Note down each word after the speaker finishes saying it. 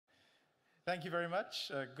Thank you very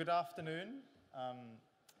much. Good afternoon.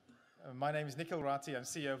 My name is Nikhil, Rathi. I'm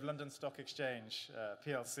CEO of London Stock Exchange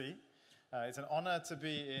PLC. It's an honor to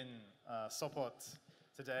be in Sopot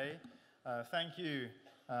today. Thank you,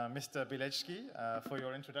 Mr. Bileczki, for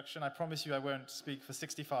your introduction. I promise you I won't speak for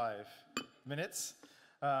 65 minutes.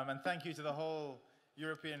 And thank you to the whole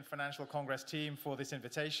European Financial Congress team for this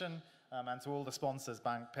invitation, and to all the sponsors,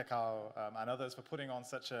 Bank Pekao and others, for putting on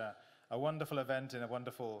such a wonderful event in a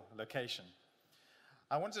wonderful location.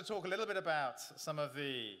 I wanted to talk a little bit about some of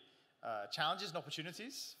the challenges and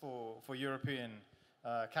opportunities for European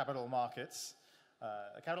capital markets.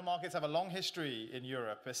 Capital markets have a long history in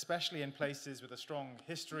Europe, especially in places with a strong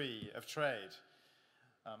history of trade.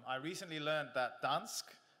 I recently learned that Dansk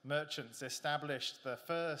merchants established the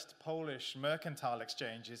first Polish mercantile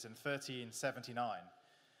exchanges in 1379.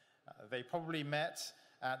 They probably met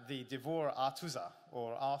at the Dwór Artuza,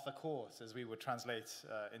 or Arthur Court, as we would translate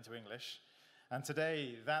into English. And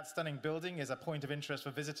today, that stunning building is a point of interest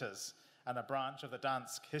for visitors and a branch of the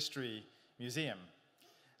Dansk History Museum.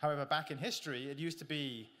 However, back in history, it used to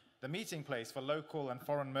be the meeting place for local and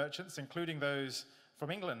foreign merchants, including those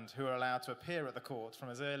from England who were allowed to appear at the court from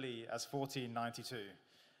as early as 1492.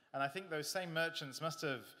 And I think those same merchants must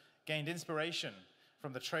have gained inspiration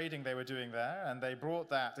from the trading they were doing there, and they brought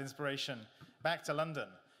that inspiration back to London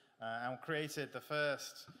and created the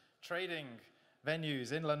first trading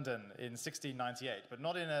venues in London in 1698, but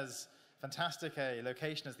not in as fantastic a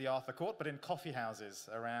location as the Arthur Court, but in coffee houses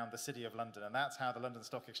around the city of London. And that's how the London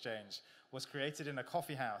Stock Exchange was created, in a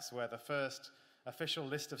coffee house where the first official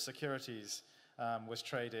list of securities was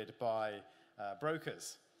traded by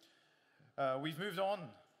brokers. We've moved on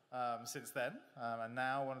since then, and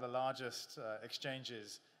now one of the largest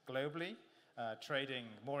exchanges globally, trading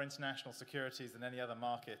more international securities than any other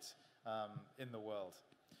market in the world.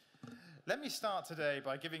 Let me start today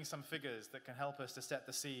by giving some figures that can help us to set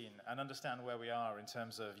the scene and understand where we are in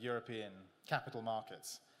terms of European capital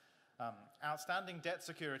markets. Outstanding debt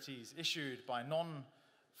securities issued by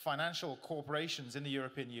non-financial corporations in the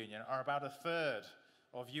European Union are about a third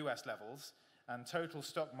of US levels, and total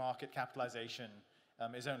stock market capitalization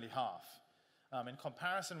is only half. In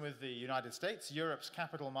comparison with the United States, Europe's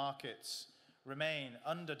capital markets remain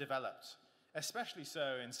underdeveloped, especially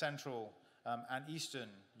so in Central and Eastern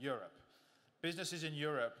Europe. Businesses in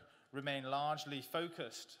Europe remain largely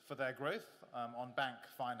focused for their growth on bank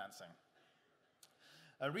financing.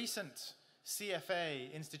 A recent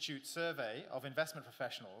CFA Institute survey of investment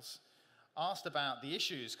professionals asked about the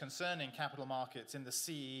issues concerning capital markets in the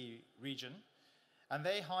CE region, and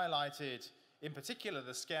they highlighted in particular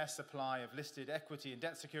the scarce supply of listed equity and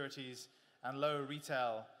debt securities and low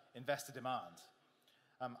retail investor demand.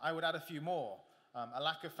 I would add a few more. A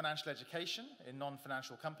lack of financial education in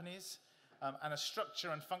non-financial companies, and a structure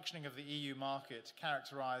and functioning of the EU market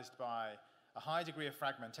characterized by a high degree of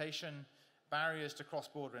fragmentation, barriers to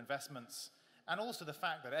cross-border investments, and also the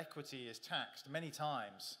fact that equity is taxed many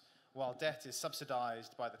times while debt is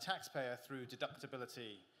subsidized by the taxpayer through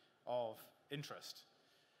deductibility of interest.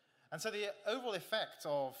 And so the overall effect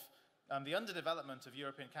of the underdevelopment of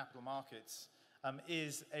European capital markets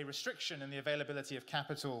is a restriction in the availability of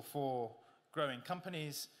capital for growing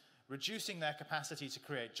companies, reducing their capacity to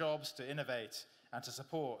create jobs, to innovate, and to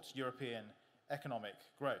support European economic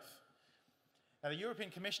growth. Now, the European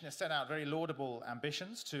Commission has set out very laudable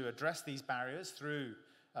ambitions to address these barriers through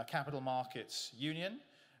a capital markets union,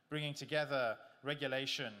 bringing together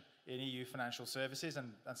regulation in EU financial services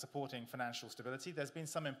and supporting financial stability. There's been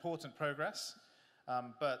some important progress,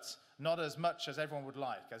 but not as much as everyone would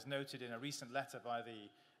like, as noted in a recent letter by the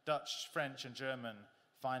Dutch, French, and German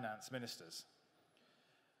finance ministers.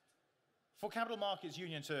 For capital markets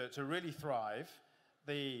union to really thrive,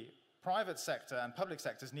 the private sector and public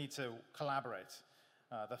sectors need to collaborate.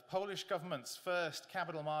 The Polish government's first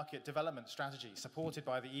capital market development strategy, supported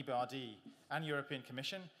by the EBRD and European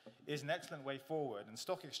Commission, is an excellent way forward, and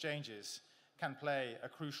stock exchanges can play a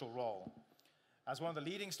crucial role. As one of the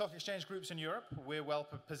leading stock exchange groups in Europe, we're well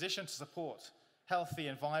positioned to support healthy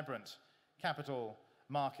and vibrant capital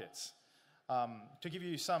markets. To give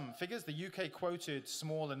you some figures, the UK quoted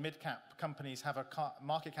small and mid-cap companies have a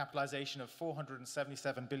market capitalization of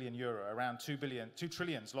 477 billion euro, around 2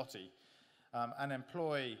 trillion zloty, and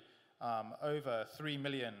employ over 3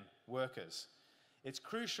 million workers. It's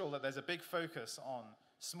crucial that there's a big focus on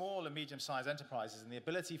small and medium-sized enterprises and the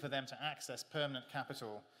ability for them to access permanent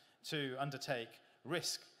capital to undertake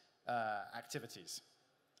risk activities.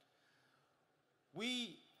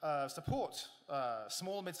 We support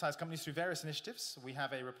small, mid-sized companies through various initiatives. We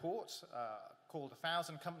have a report called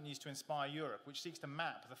 1,000 Companies to Inspire Europe, which seeks to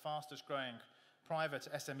map the fastest growing private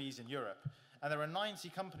SMEs in Europe. And there are 90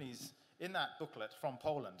 companies in that booklet from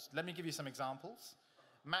Poland. Let me give you some examples.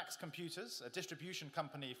 Max Computers, a distribution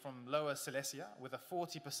company from Lower Silesia with a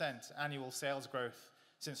 40% annual sales growth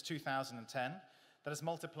since 2010 that has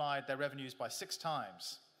multiplied their revenues by 6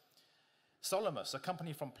 times. Solomus, a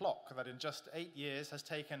company from Plock that in just 8 years has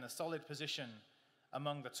taken a solid position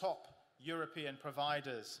among the top European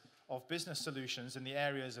providers of business solutions in the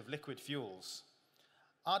areas of liquid fuels.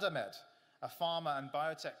 Adamed, a pharma and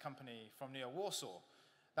biotech company from near Warsaw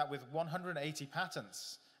that with 180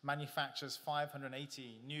 patents manufactures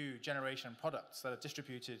 580 new generation products that are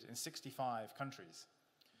distributed in 65 countries.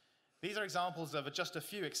 These are examples of just a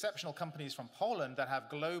few exceptional companies from Poland that have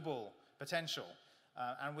global potential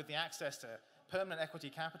and with the access to permanent equity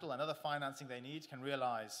capital and other financing they need can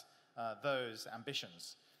realize those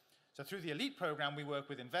ambitions. So through the Elite program, we work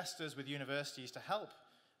with investors, with universities to help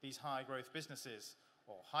these high-growth businesses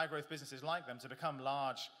or high-growth businesses like them to become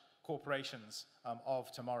large corporations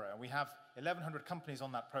of tomorrow. And we have 1,100 companies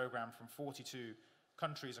on that program from 42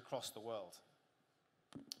 countries across the world.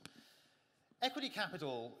 Equity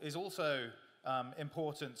capital is also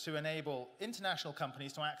important to enable international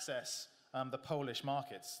companies to access the Polish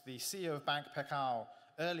markets. The CEO of Bank Pekao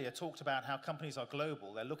earlier talked about how companies are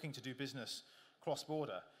global. They're looking to do business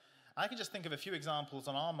cross-border. I can just think of a few examples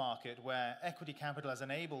on our market where equity capital has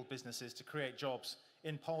enabled businesses to create jobs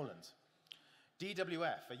in Poland.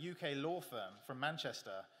 DWF, a UK law firm from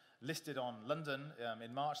Manchester, listed on London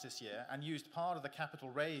in March this year and used part of the capital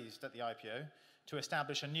raised at the IPO to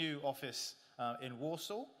establish a new office in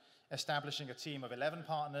Warsaw, establishing a team of 11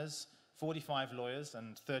 partners, 45 lawyers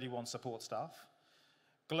and 31 support staff.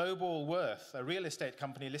 Global Worth, a real estate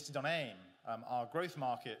company listed on AIM, our growth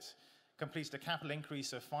market, completes a capital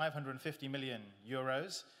increase of 550 million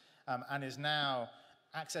euros and is now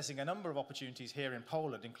accessing a number of opportunities here in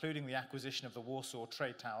Poland, including the acquisition of the Warsaw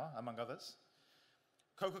Trade Tower, among others.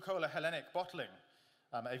 Coca-Cola Hellenic Bottling,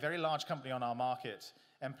 a very large company on our market,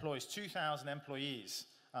 employs 2,000 employees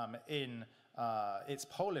in its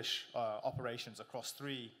Polish operations across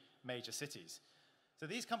 3 major cities. So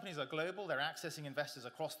these companies are global, they're accessing investors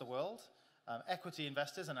across the world, equity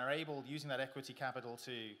investors, and are able, using that equity capital,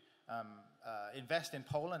 to invest in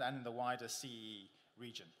Poland and in the wider CE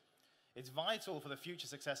region. It's vital for the future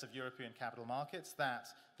success of European capital markets that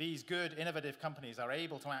these good, innovative companies are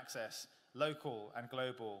able to access local and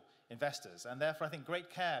global investors. And therefore, I think great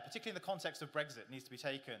care, particularly in the context of Brexit, needs to be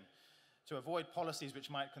taken to avoid policies which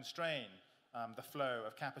might constrain the flow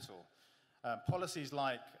of capital. Policies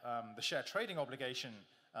like the share trading obligation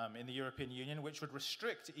in the European Union, which would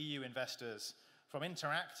restrict EU investors from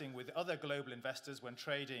interacting with other global investors when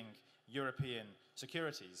trading European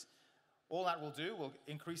securities. All that will do will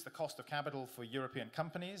increase the cost of capital for European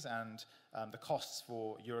companies and the costs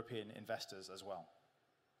for European investors as well.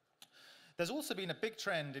 There's also been a big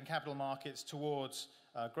trend in capital markets towards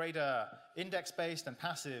greater index-based and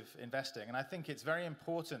passive investing, and I think it's very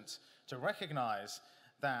important to recognize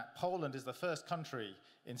that Poland is the first country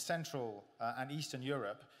in Central and Eastern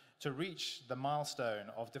Europe to reach the milestone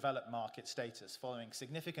of developed market status following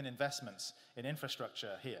significant investments in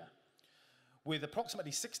infrastructure here. With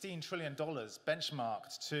approximately $16 trillion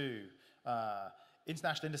benchmarked to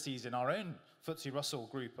international indices in our own FTSE Russell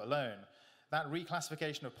group alone, that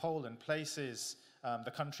reclassification of Poland places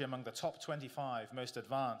the country among the top 25 most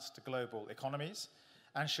advanced global economies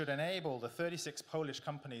and should enable the 36 Polish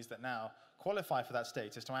companies that now qualify for that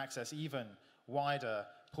status to access even wider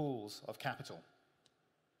pools of capital.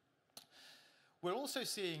 We're also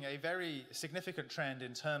seeing a very significant trend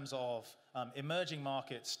in terms of emerging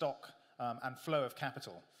market stock and flow of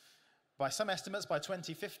capital. By some estimates, by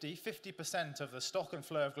 2050, 50% of the stock and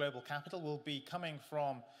flow of global capital will be coming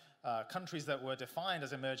from countries that were defined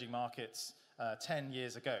as emerging markets 10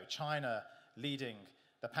 years ago, China leading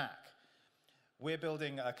the pack. We're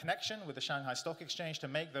building a connection with the Shanghai Stock Exchange to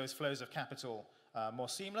make those flows of capital more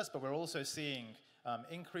seamless, but we're also seeing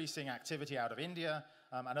increasing activity out of India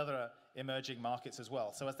and other emerging markets as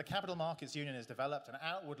well. So as the Capital Markets Union is developed, an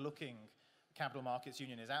outward-looking Capital Markets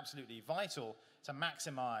Union is absolutely vital to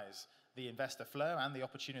maximize the investor flow and the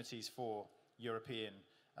opportunities for European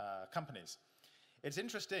companies. It's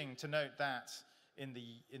interesting to note that in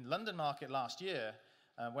London market last year,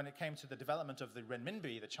 when it came to the development of the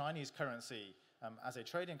renminbi, the Chinese currency, as a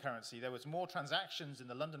trading currency, there was more transactions in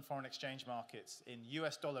the London foreign exchange markets in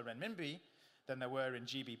US dollar renminbi than there were in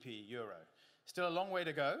GBP euro. Still a long way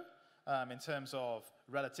to go in terms of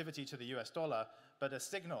relativity to the US dollar, but a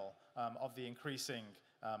signal of the increasing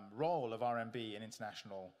role of RMB in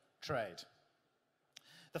international trade.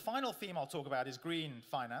 The final theme I'll talk about is green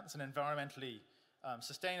finance and environmentally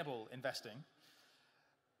sustainable investing.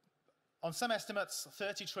 On some estimates,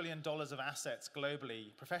 $30 trillion of assets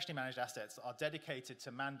globally, professionally managed assets, are dedicated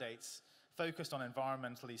to mandates focused on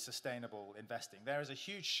environmentally sustainable investing. There is a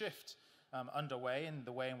huge shift underway in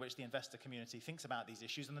the way in which the investor community thinks about these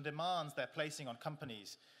issues and the demands they're placing on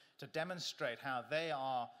companies to demonstrate how they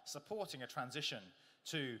are supporting a transition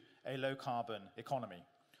to a low-carbon economy.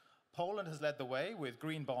 Poland has led the way with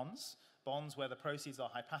green bonds, bonds where the proceeds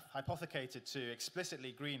are hypothecated to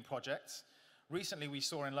explicitly green projects. Recently, we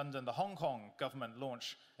saw in London the Hong Kong government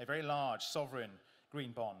launch a very large sovereign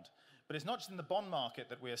green bond. But it's not just in the bond market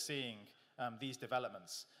that we are seeing these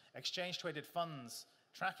developments. Exchange-traded funds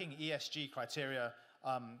tracking ESG criteria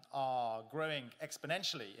are growing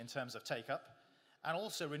exponentially in terms of take-up, and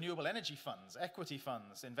also renewable energy funds, equity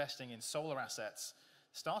funds investing in solar assets.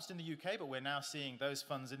 Started in the UK, but we're now seeing those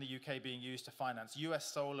funds in the UK being used to finance US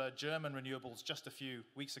solar, German renewables just a few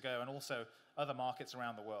weeks ago, and also other markets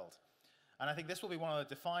around the world. And I think this will be one of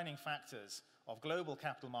the defining factors of global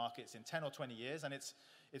capital markets in 10 or 20 years. And it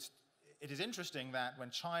is interesting that when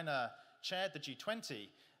China chaired the G20,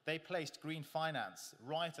 they placed green finance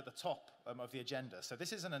right at the top of the agenda. So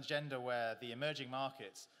this is an agenda where the emerging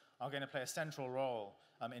markets are going to play a central role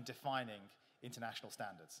in defining international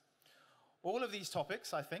standards. All of these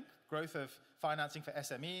topics, I think, growth of financing for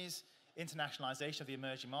SMEs, internationalization of the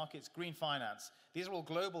emerging markets, green finance, these are all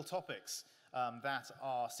global topics that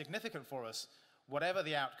are significant for us, whatever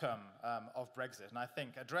the outcome of Brexit. And I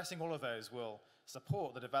think addressing all of those will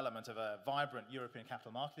support the development of a vibrant European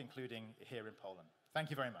capital market, including here in Poland. Thank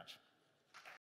you very much.